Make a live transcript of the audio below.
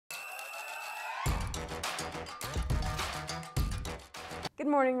Good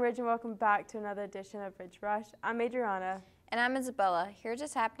morning, Ridge, and welcome back to another edition of Ridge Rush. I'm Adriana. And I'm Isabella. Here's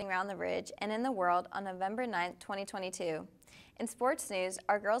what's happening around the Ridge and in the world on November 9th, 2022. In sports news,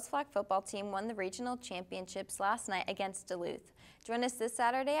 our girls flag football team won the regional championships last night against Duluth. Join us this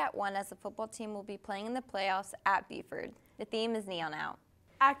Saturday at 1 as the football team will be playing in the playoffs at Buford. The theme is Neon Out.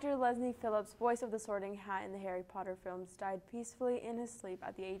 Actor Leslie Phillips, voice of the Sorting Hat in the Harry Potter films, died peacefully in his sleep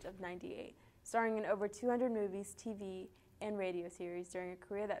at the age of 98, starring in over 200 movies, TV, and radio series during a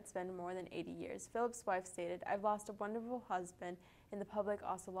career that spanned more than 80 years. Phillips' wife stated, "I've lost a wonderful husband, and the public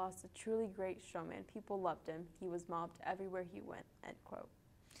also lost a truly great showman. People loved him. He was mobbed everywhere he went," end quote.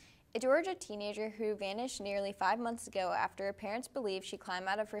 A Georgia teenager who vanished nearly 5 months ago after her parents believed she climbed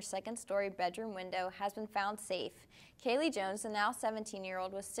out of her second-story bedroom window has been found safe. Kaylee Jones, the now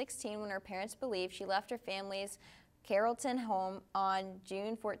 17-year-old, was 16 when her parents believed she left her family's Carrollton home on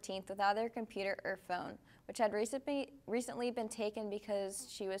June 14th without her computer or phone, which had recently been taken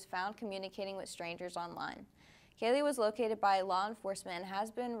because she was found communicating with strangers online. Kaylee was located by law enforcement and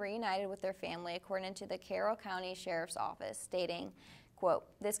has been reunited with her family, according to the Carroll County Sheriff's Office, stating, quote,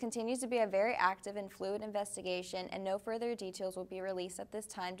 "This continues to be a very active and fluid investigation, and no further details will be released at this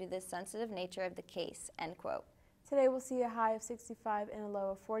time due to the sensitive nature of the case," end quote. Today we'll see a high of 65 and a low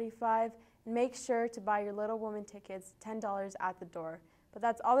of 45. And make sure to buy your Little Woman tickets, $10 at the door. But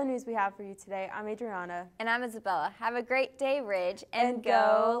that's all the news we have for you today. I'm Adriana. And I'm Isabella. Have a great day, Ridge, and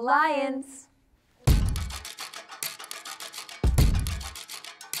go Lions!